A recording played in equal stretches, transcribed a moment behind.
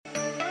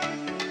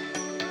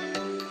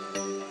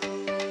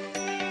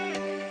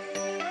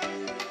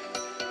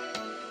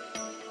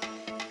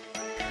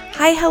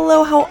Hi,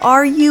 hello, how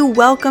are you?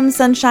 Welcome,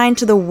 sunshine,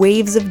 to the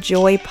Waves of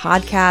Joy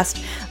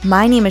podcast.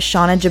 My name is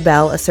Shauna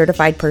Jabel, a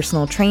certified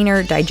personal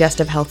trainer,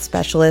 digestive health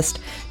specialist,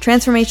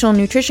 transformational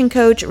nutrition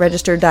coach,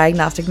 registered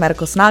diagnostic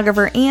medical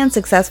sonographer, and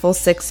successful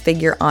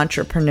six-figure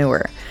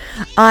entrepreneur.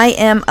 I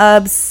am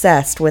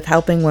obsessed with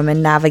helping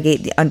women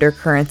navigate the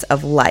undercurrents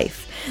of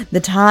life.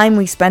 The time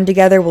we spend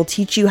together will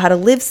teach you how to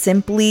live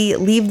simply,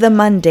 leave the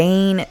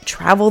mundane,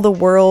 travel the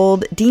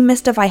world,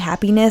 demystify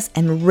happiness,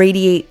 and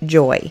radiate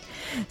joy.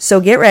 So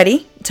get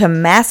ready to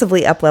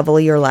massively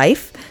uplevel your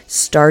life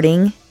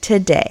starting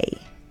today.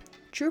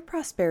 True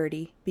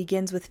prosperity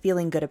begins with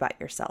feeling good about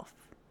yourself.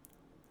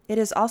 It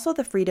is also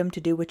the freedom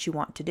to do what you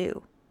want to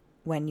do,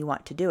 when you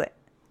want to do it.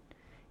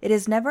 It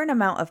is never an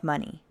amount of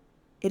money.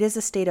 It is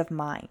a state of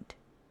mind.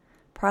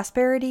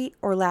 Prosperity,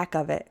 or lack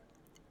of it,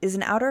 is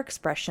an outer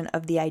expression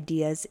of the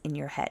ideas in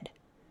your head.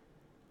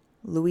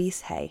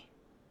 Louise Hay,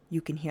 You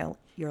Can Heal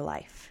Your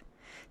Life.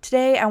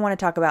 Today, I want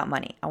to talk about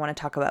money. I want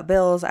to talk about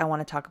bills. I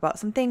want to talk about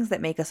some things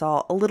that make us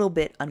all a little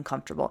bit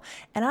uncomfortable.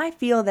 And I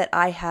feel that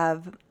I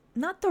have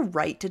not the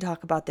right to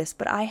talk about this,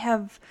 but I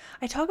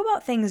talk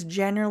about things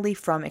generally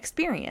from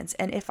experience.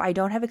 And if I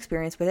don't have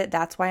experience with it,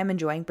 that's why I'm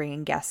enjoying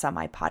bringing guests on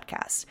my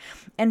podcast.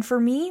 And for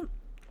me,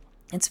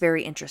 it's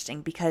very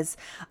interesting because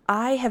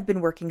I have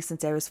been working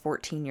since I was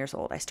 14 years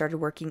old. I started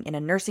working in a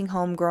nursing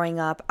home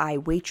growing up. I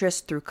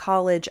waitressed through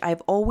college.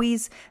 I've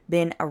always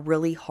been a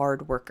really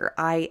hard worker.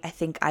 I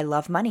think I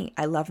love money.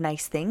 I love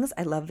nice things.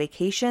 I love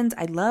vacations.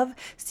 I love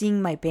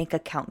seeing my bank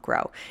account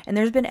grow. And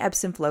there's been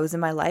ebbs and flows in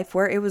my life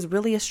where it was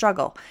really a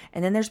struggle.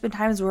 And then there's been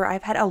times where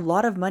I've had a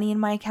lot of money in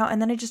my account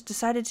and then I just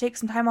decided to take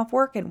some time off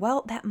work and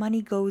well, that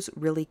money goes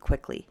really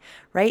quickly,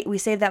 right? We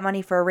save that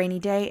money for a rainy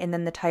day and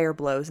then the tire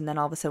blows and then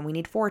all of a sudden we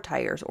need 4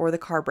 tires. Or the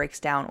car breaks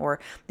down, or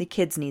the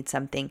kids need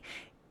something.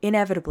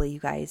 Inevitably, you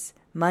guys,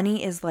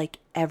 money is like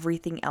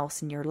everything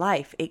else in your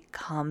life. It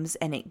comes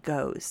and it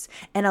goes.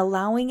 And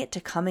allowing it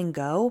to come and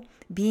go,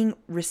 being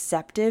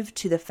receptive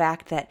to the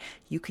fact that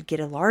you could get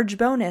a large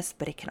bonus,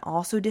 but it can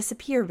also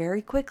disappear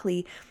very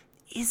quickly,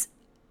 is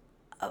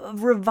a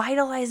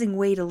revitalizing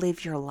way to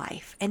live your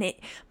life. And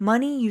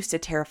money used to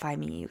terrify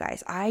me, you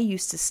guys. I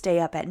used to stay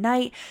up at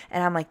night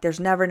and I'm like, there's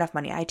never enough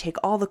money. I take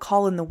all the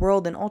call in the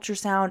world in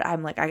ultrasound.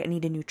 I'm like, I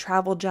need a new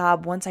travel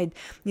job.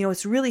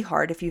 It's really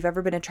hard if you've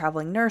ever been a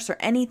traveling nurse or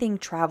anything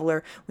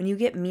traveler, when you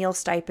get meal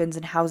stipends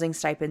and housing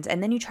stipends,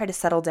 and then you try to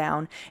settle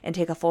down and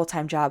take a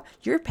full-time job,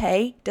 your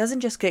pay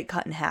doesn't just get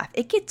cut in half.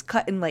 It gets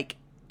cut in like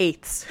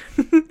eighths,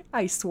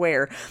 I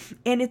swear.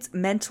 And it's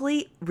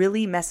mentally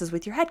really messes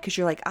with your head because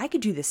you're like, I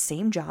could do the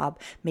same job,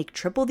 make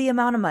triple the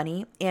amount of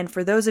money. And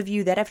for those of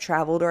you that have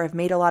traveled or have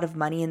made a lot of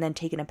money and then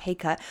taken a pay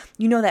cut,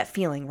 you know that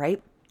feeling,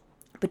 right?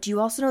 But do you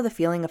also know the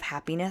feeling of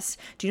happiness?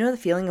 Do you know the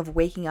feeling of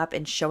waking up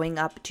and showing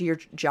up to your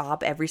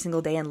job every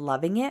single day and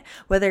loving it?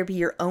 Whether it be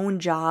your own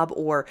job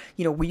or,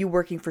 were you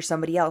working for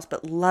somebody else,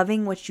 but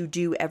loving what you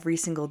do every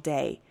single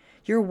day.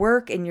 Your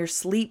work and your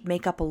sleep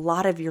make up a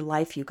lot of your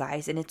life, you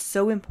guys, and it's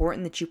so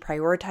important that you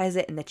prioritize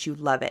it and that you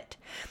love it.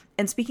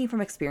 And speaking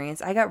from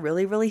experience, I got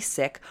really, really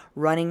sick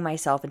running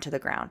myself into the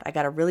ground. I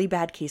got a really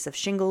bad case of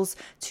shingles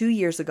 2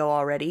 years ago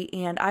already,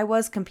 and I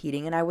was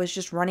competing and I was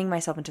just running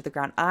myself into the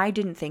ground. I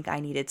didn't think I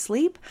needed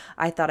sleep.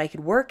 I thought I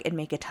could work and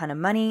make a ton of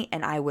money,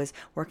 and I was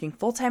working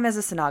full-time as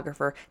a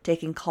sonographer,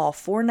 taking call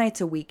 4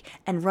 nights a week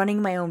and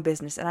running my own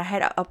business, and I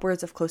had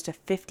upwards of close to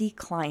 50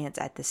 clients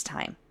at this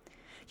time.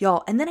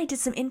 Y'all, and then I did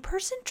some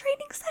in-person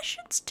training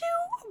sessions too.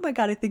 Oh my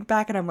God, I think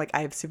back and I'm like,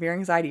 I have severe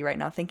anxiety right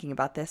now thinking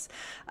about this.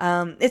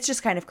 It's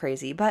just kind of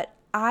crazy. But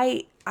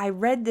I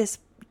read this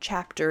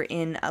chapter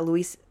in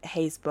Louise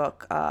Hay's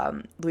book,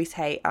 Louise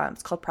Hay,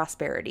 it's called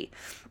Prosperity.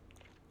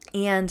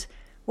 And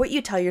what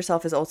you tell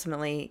yourself is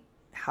ultimately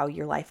how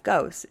your life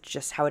goes. It's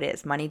just how it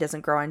is. Money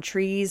doesn't grow on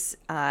trees.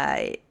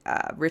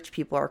 Rich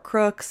people are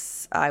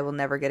crooks. I will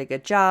never get a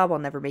good job. I'll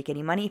never make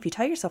any money. If you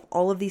tell yourself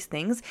all of these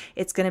things,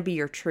 it's going to be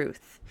your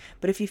truth.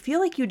 But if you feel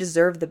like you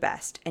deserve the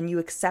best and you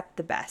accept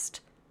the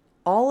best,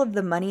 all of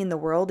the money in the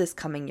world is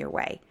coming your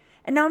way.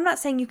 And now I'm not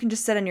saying you can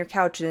just sit on your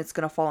couch and it's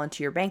going to fall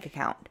into your bank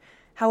account.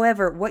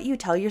 However, what you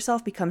tell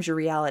yourself becomes your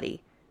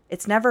reality.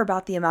 It's never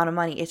about the amount of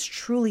money. It's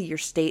truly your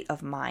state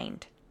of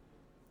mind.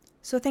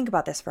 So think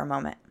about this for a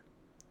moment.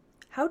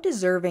 How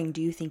deserving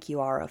do you think you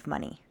are of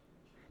money?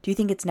 Do you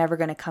think it's never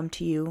going to come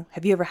to you?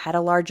 Have you ever had a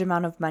large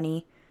amount of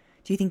money?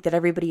 Do you think that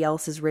everybody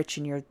else is rich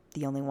and you're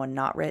the only one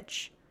not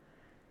rich?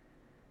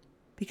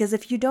 Because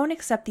if you don't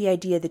accept the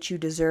idea that you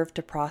deserve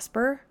to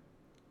prosper,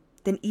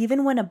 then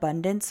even when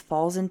abundance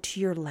falls into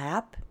your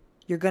lap,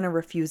 you're going to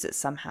refuse it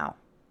somehow.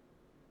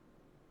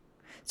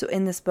 So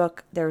in this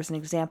book, there was an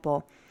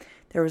example.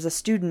 There was a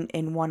student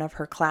in one of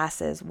her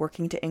classes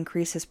working to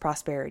increase his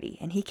prosperity.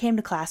 And he came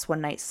to class one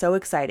night so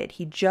excited.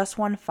 He just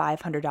won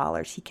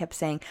 $500. He kept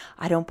saying,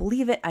 I don't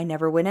believe it. I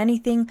never win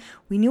anything.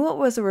 We knew it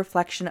was a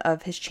reflection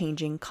of his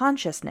changing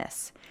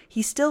consciousness.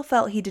 He still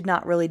felt he did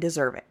not really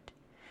deserve it.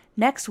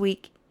 Next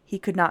week, he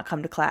could not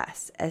come to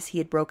class as he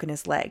had broken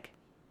his leg.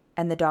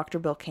 And the doctor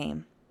bill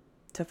came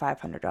to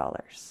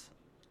 $500.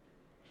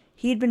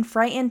 He had been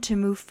frightened to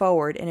move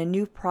forward in a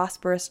new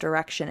prosperous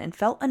direction and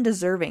felt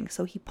undeserving,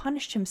 so he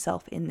punished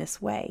himself in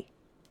this way.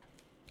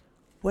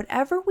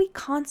 Whatever we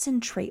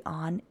concentrate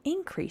on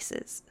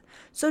increases.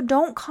 So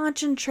don't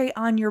concentrate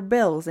on your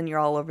bills and you're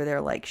all over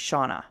there like,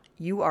 Shauna,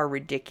 you are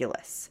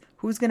ridiculous.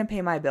 Who's going to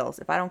pay my bills?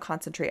 If I don't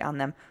concentrate on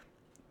them,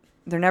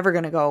 they're never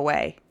going to go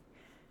away.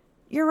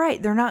 You're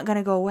right, they're not going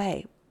to go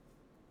away.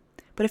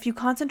 But if you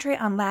concentrate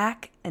on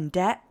lack and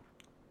debt,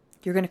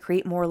 you're going to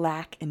create more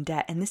lack and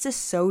debt. And this is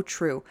so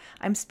true.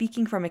 I'm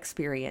speaking from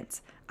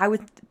experience. I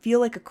would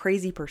feel like a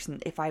crazy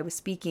person if I was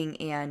speaking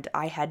and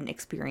I hadn't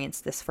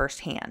experienced this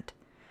firsthand.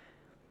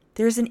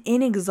 There's an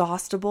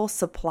inexhaustible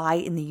supply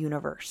in the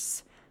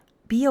universe.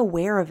 Be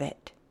aware of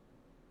it.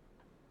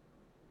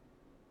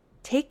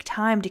 Take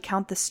time to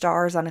count the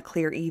stars on a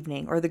clear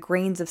evening, or the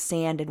grains of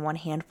sand in one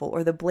handful,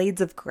 or the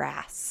blades of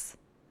grass.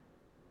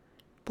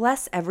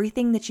 Bless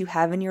everything that you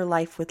have in your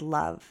life with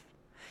love.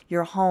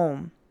 Your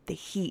home, the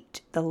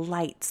heat, the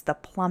lights, the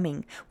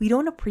plumbing. We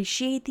don't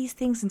appreciate these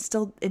things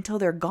until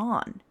they're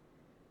gone.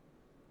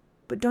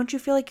 But don't you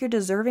feel like you're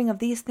deserving of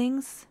these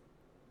things?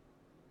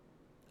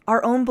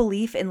 Our own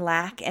belief in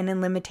lack and in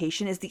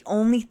limitation is the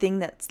only thing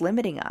that's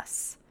limiting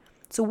us.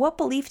 So what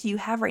belief do you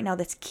have right now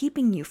that's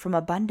keeping you from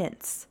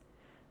abundance?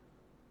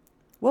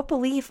 What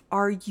belief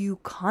are you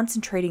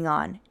concentrating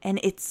on and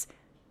it's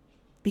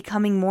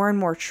becoming more and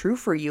more true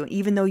for you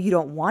even though you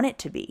don't want it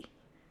to be?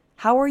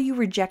 How are you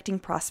rejecting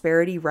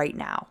prosperity right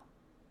now?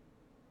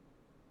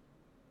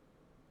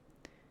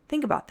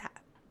 Think about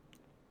that.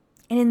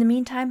 And in the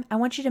meantime, I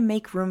want you to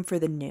make room for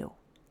the new.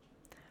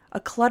 A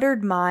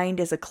cluttered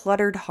mind is a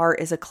cluttered heart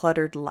is a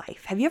cluttered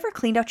life. Have you ever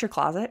cleaned out your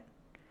closet?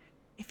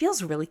 It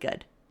feels really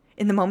good.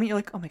 In the moment, you're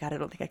like, oh my God, I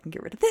don't think I can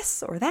get rid of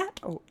this or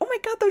that. Oh my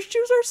God, those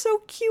shoes are so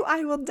cute.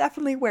 I will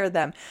definitely wear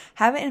them.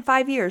 Haven't in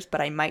 5 years,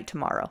 but I might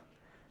tomorrow.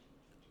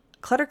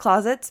 Cluttered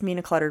closets mean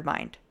a cluttered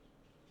mind.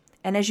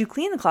 And as you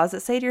clean the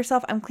closet, say to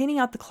yourself, I'm cleaning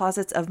out the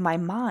closets of my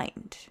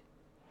mind.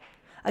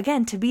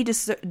 Again, to be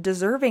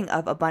deserving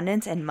of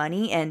abundance and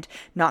money and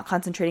not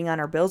concentrating on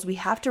our bills, we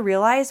have to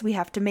realize we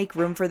have to make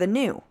room for the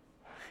new.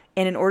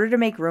 And in order to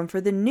make room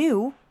for the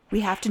new, we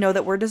have to know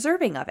that we're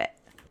deserving of it.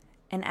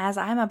 And as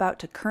I'm about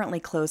to currently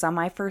close on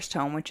my first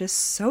home, which is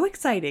so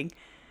exciting,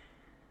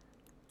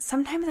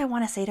 sometimes I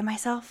want to say to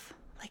myself,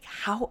 like,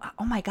 how,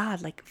 oh my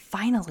God, like,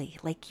 finally,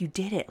 like, you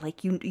did it.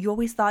 Like, you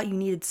always thought you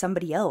needed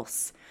somebody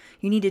else.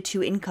 You needed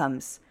 2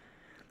 incomes.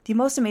 The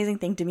most amazing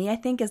thing to me, I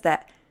think, is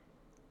that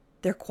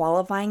they're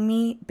qualifying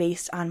me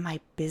based on my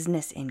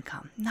business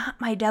income,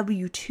 not my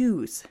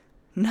W-2s,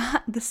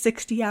 not the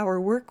 60-hour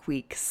work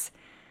weeks.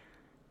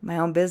 My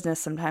own business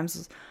sometimes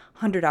was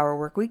 100-hour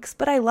work weeks,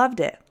 but I loved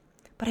it.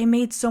 But I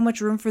made so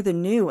much room for the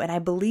new, and I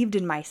believed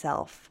in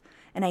myself,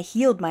 and I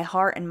healed my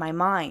heart and my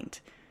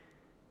mind.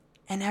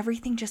 And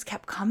everything just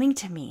kept coming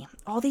to me.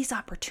 All these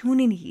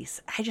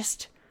opportunities.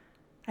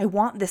 I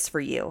want this for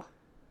you.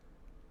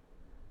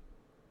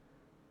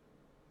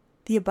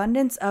 The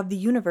abundance of the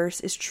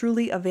universe is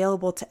truly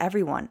available to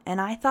everyone,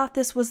 and I thought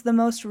this was the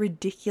most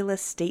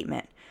ridiculous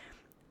statement.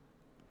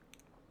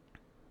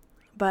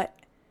 But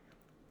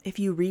if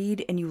you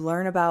read and you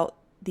learn about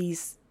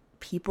these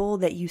people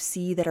that you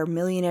see that are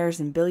millionaires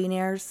and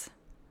billionaires,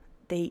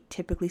 they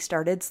typically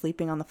started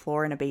sleeping on the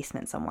floor in a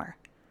basement somewhere.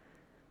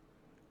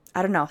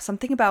 I don't know,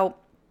 something about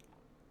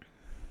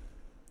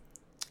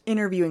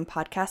interviewing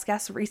podcast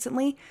guests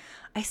recently,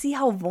 I see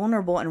how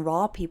vulnerable and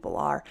raw people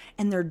are,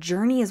 and their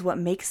journey is what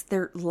makes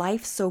their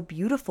life so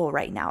beautiful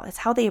right now. It's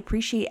how they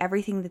appreciate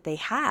everything that they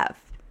have.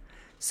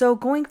 So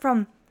going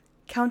from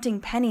counting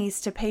pennies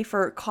to pay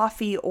for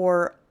coffee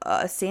or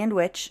a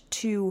sandwich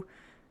to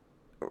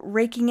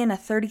raking in a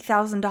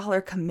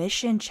 $30,000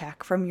 commission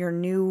check from your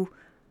new,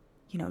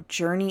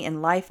 journey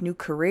in life, new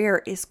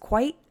career is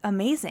quite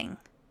amazing.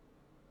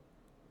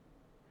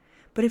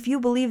 But if you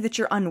believe that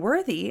you're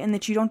unworthy and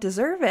that you don't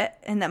deserve it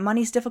and that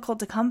money's difficult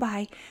to come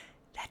by,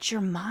 that's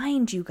your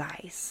mind, you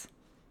guys.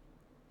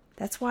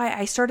 That's why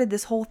I started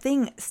this whole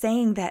thing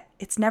saying that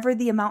it's never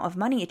the amount of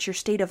money, it's your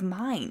state of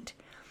mind.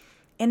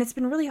 And it's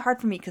been really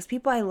hard for me because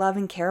people I love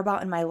and care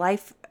about in my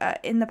life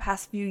in the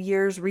past few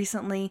years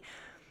recently,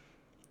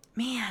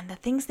 man, the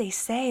things they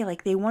say,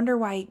 like they wonder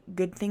why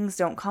good things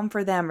don't come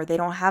for them or they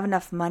don't have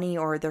enough money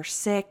or they're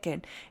sick.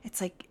 And it's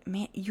like,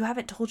 man, you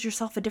haven't told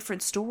yourself a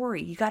different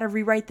story. You got to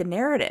rewrite the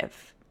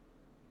narrative.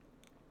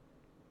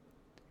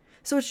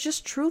 So it's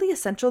just truly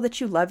essential that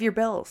you love your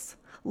bills.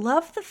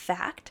 Love the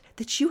fact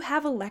that you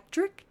have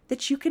electric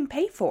that you can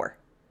pay for.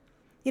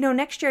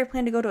 Next year I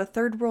plan to go to a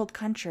third world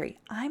country.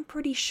 I'm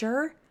pretty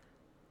sure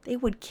they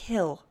would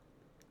kill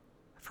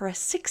for a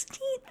 16th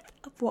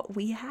of what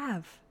we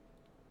have.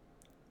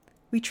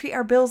 We treat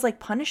our bills like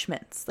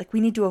punishments, like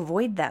we need to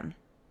avoid them.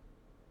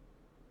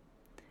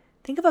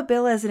 Think of a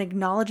bill as an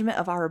acknowledgement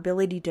of our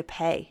ability to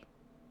pay.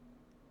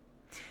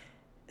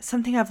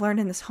 Something I've learned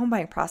in this home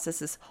buying process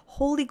is,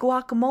 holy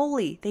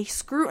guacamole, they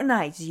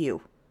scrutinize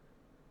you.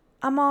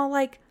 I'm all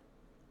like,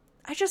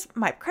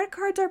 my credit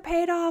cards are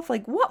paid off.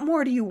 Like, what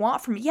more do you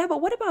want from me? Yeah,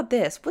 but what about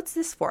this? What's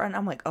this for? And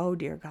I'm like, oh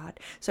dear God.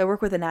 So I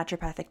work with a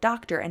naturopathic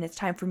doctor and it's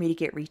time for me to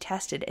get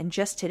retested. And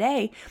just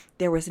today,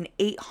 there was an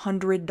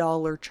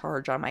 $800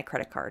 charge on my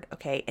credit card.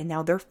 Okay. And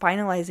now they're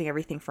finalizing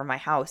everything for my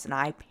house. And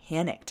I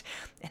panicked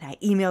and I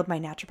emailed my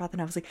naturopath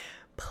and I was like,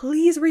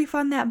 please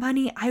refund that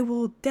money. I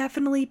will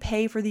definitely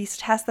pay for these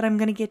tests that I'm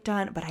going to get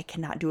done, but I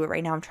cannot do it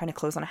right now. I'm trying to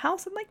close on a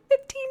house in like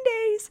 15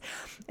 days.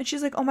 And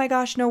she's like, oh my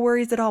gosh, no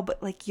worries at all.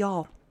 But like,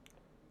 y'all,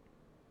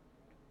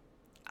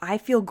 I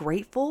feel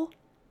grateful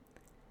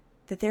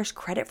that there's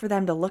credit for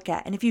them to look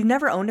at. And if you've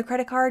never owned a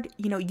credit card,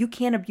 you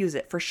can abuse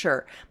it for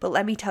sure. But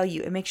let me tell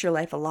you, it makes your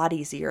life a lot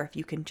easier if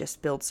you can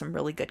just build some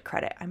really good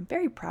credit. I'm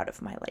very proud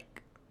of my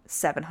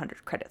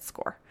 700 credit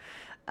score.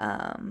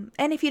 And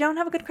if you don't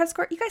have a good credit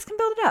score, you guys can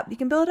build it up. You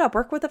can build it up.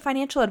 Work with a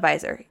financial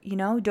advisor.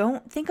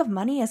 Don't think of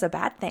money as a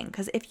bad thing.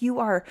 Because if you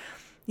are,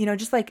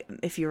 just like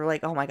if you're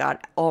like, oh my God,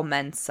 all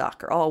men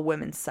suck or all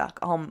women suck,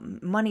 all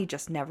money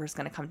just never is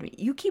going to come to me.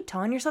 You keep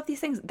telling yourself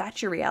these things.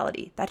 That's your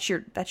reality. That's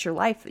your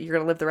life. You're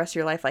going to live the rest of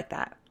your life like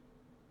that.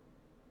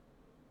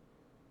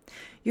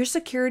 Your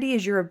security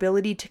is your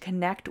ability to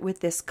connect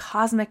with this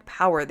cosmic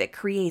power that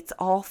creates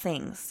all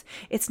things.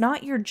 It's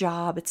not your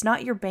job. It's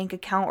not your bank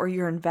account or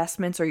your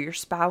investments or your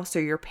spouse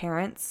or your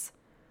parents.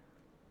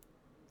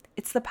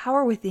 It's the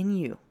power within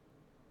you.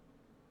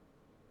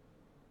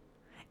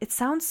 It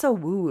sounds so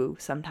woo-woo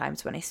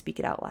sometimes when I speak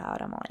it out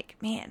loud. I'm like,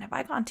 man, have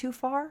I gone too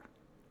far?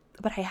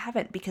 But I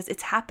haven't, because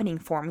it's happening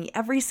for me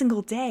every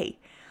single day.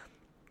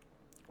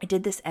 I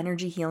did this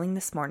energy healing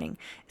this morning.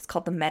 It's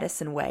called the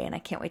Medicine Way, and I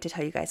can't wait to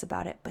tell you guys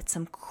about it. But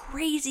some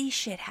crazy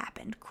shit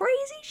happened.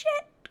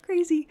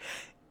 Crazy.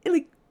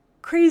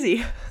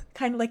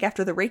 Kind of like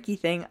after the Reiki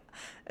thing,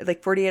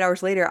 48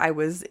 hours later, I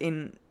was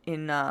in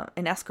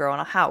escrow on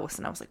a house,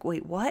 and I was like,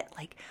 wait, what?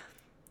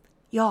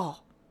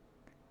 Y'all,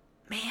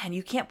 man,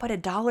 you can't put a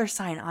dollar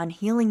sign on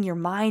healing your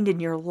mind and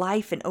your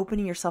life and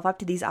opening yourself up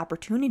to these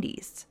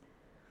opportunities.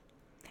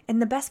 And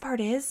the best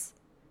part is,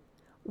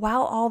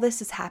 while all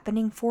this is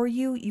happening for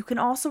you, you can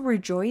also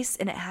rejoice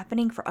in it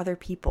happening for other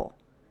people.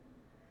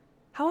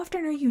 How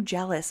often are you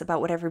jealous about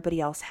what everybody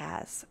else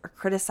has or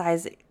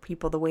criticize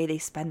people the way they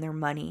spend their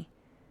money?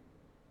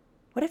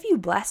 What if you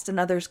blessed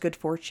another's good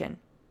fortune?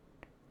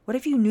 What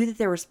if you knew that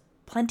there was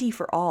plenty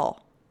for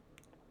all?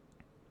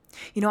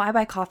 I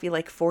buy coffee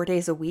 4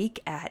 days a week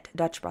at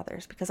Dutch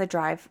Brothers because I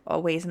drive a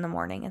ways in the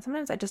morning and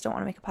sometimes I just don't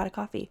want to make a pot of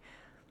coffee.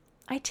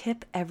 I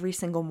tip every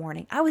single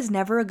morning. I was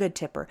never a good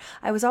tipper.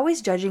 I was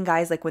always judging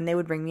guys when they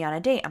would bring me on a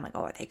date. I'm like,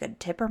 oh, are they a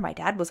good tipper? My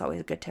dad was always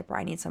a good tipper.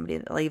 I need somebody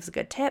that leaves a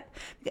good tip.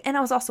 And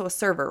I was also a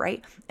server,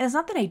 right? And it's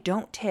not that I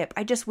don't tip.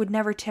 I just would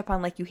never tip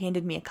on you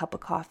handed me a cup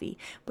of coffee.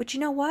 But you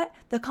know what?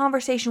 The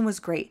conversation was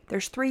great.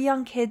 There's 3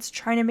 young kids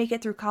trying to make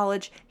it through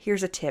college.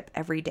 Here's a tip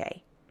every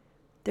day.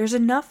 There's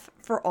enough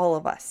for all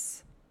of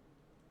us.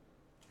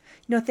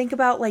 Think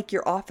about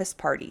your office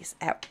parties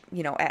at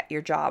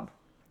your job.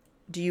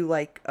 Do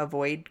you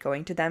avoid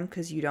going to them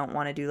because you don't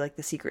want to do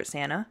the Secret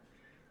Santa?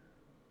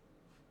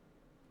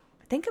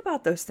 Think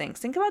about those things.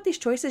 Think about these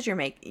choices you're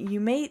making. You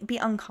may be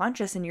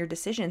unconscious in your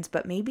decisions,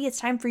 but maybe it's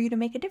time for you to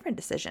make a different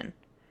decision.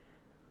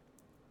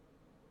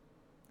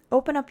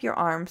 Open up your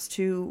arms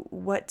to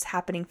what's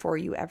happening for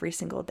you every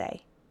single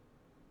day.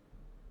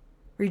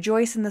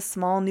 Rejoice in the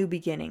small new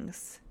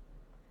beginnings.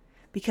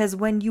 Because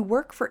when you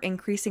work for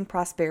increasing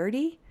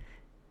prosperity,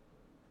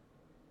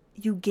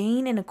 you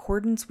gain in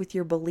accordance with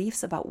your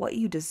beliefs about what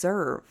you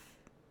deserve.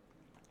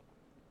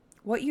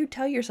 What you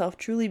tell yourself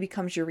truly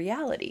becomes your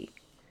reality.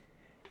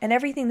 And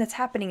everything that's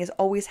happening is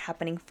always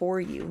happening for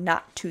you,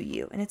 not to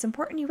you. And it's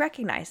important you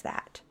recognize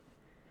that.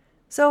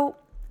 So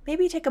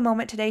maybe take a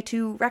moment today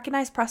to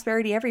recognize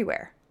prosperity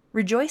everywhere.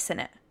 Rejoice in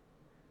it.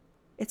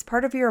 It's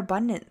part of your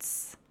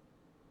abundance.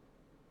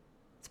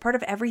 Part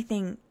of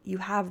everything you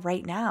have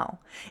right now.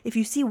 If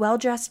you see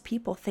well-dressed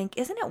people, think,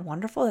 isn't it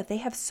wonderful that they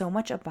have so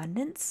much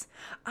abundance?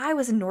 I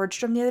was in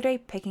Nordstrom the other day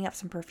picking up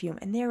some perfume,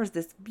 and there was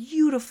this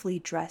beautifully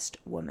dressed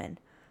woman,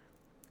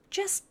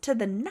 just to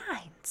the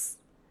nines.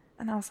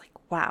 And I was like,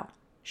 wow,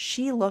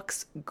 she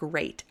looks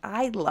great.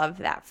 I love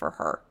that for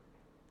her.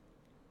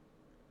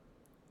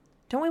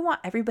 Don't we want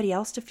everybody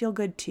else to feel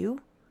good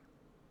too?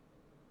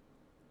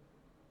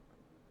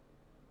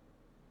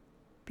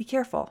 Be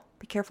careful.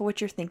 Be careful what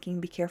you're thinking.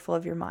 Be careful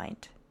of your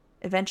mind.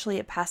 Eventually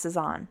it passes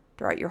on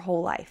throughout your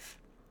whole life.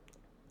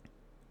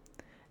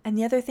 And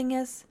the other thing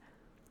is,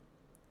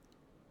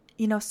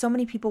 so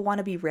many people want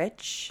to be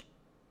rich,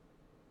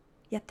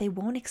 yet they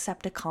won't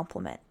accept a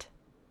compliment.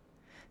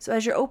 So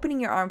as you're opening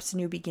your arms to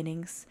new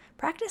beginnings,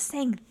 practice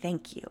saying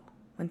thank you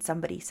when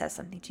somebody says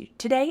something to you.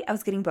 Today, I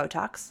was getting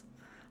Botox.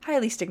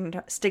 Highly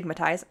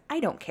stigmatized. I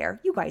don't care.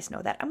 You guys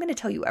know that. I'm going to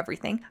tell you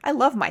everything. I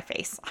love my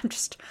face.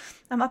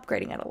 I'm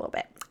upgrading it a little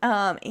bit.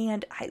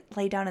 And I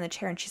lay down in the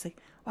chair and she's like,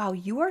 wow,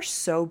 you are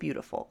so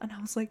beautiful. And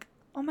I was like,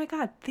 oh my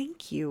God,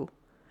 thank you.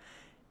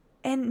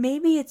 And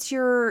maybe it's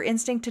your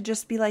instinct to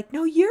just be like,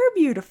 no, you're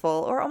beautiful.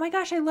 Or, oh my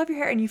gosh, I love your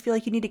hair. And you feel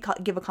like you need to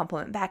give a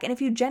compliment back. And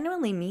if you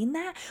genuinely mean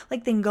that,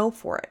 then go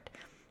for it.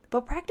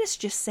 but practice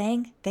just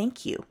saying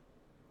thank you.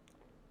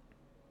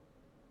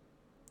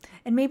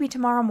 And maybe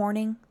tomorrow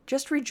morning,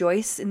 just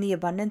rejoice in the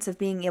abundance of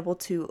being able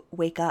to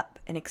wake up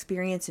and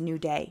experience a new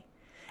day.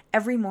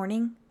 Every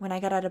morning when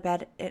I got out of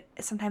bed,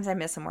 sometimes I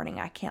miss a morning,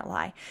 I can't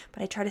lie,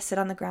 but I try to sit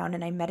on the ground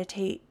and I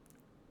meditate,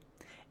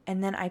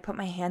 and then I put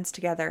my hands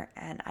together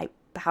and I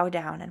bow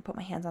down and put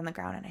my hands on the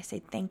ground and I say,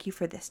 thank you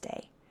for this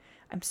day.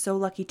 I'm so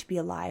lucky to be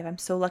alive. I'm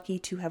so lucky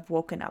to have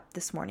woken up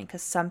this morning,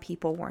 because some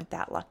people weren't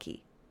that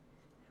lucky.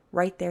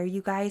 Right there,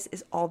 you guys,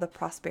 is all the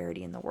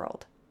prosperity in the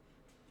world.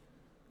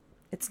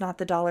 It's not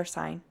the dollar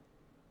sign.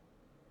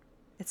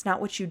 It's not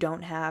what you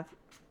don't have.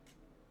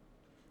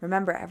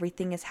 Remember,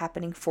 everything is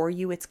happening for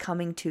you. It's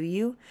coming to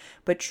you.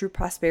 But true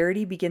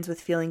prosperity begins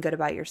with feeling good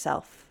about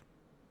yourself.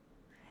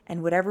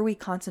 And whatever we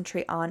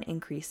concentrate on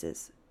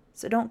increases.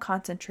 So don't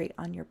concentrate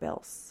on your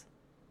bills.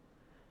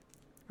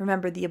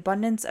 Remember, the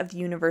abundance of the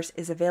universe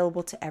is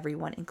available to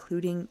everyone,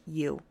 including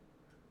you.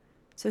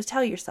 So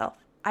tell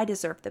yourself, I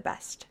deserve the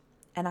best.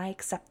 And I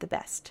accept the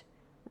best.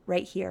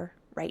 Right here,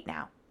 right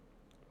now.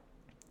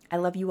 I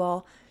love you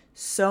all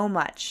so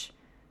much.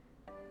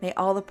 May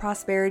all the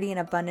prosperity and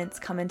abundance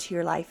come into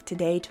your life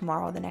today,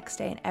 tomorrow, the next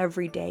day, and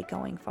every day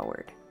going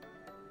forward.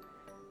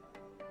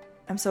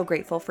 I'm so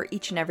grateful for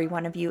each and every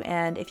one of you.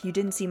 And if you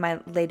didn't see my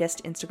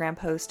latest Instagram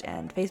post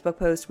and Facebook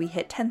post, we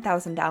hit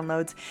 10,000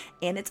 downloads,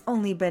 and it's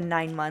only been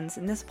 9 months.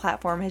 And this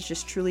platform has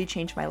just truly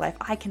changed my life.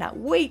 I cannot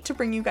wait to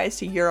bring you guys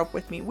to Europe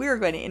with me. We're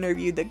going to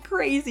interview the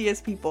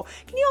craziest people.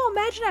 Can you all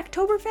imagine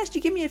Oktoberfest?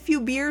 You give me a few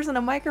beers and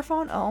a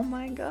microphone. Oh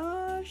my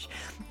gosh.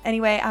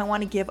 Anyway, I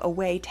want to give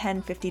away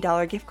 $10,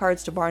 $50 gift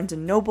cards to Barnes &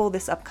 Noble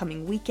this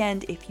upcoming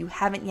weekend. If you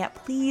haven't yet,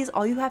 please,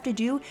 all you have to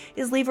do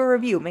is leave a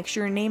review. Make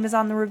sure your name is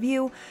on the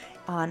review.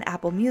 On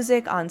Apple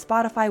Music, on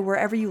Spotify,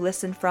 wherever you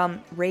listen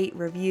from, rate,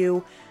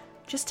 review.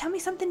 Just tell me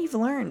something you've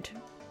learned.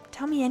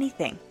 Tell me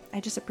anything.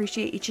 I just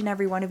appreciate each and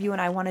every one of you, and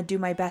I want to do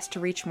my best to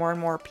reach more and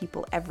more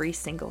people every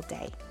single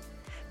day.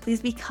 Please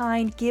be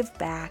kind, give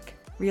back,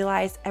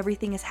 realize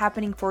everything is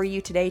happening for you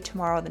today,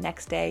 tomorrow, the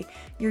next day.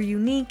 You're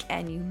unique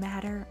and you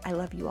matter. I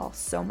love you all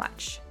so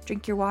much.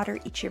 Drink your water,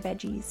 eat your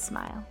veggies,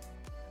 smile.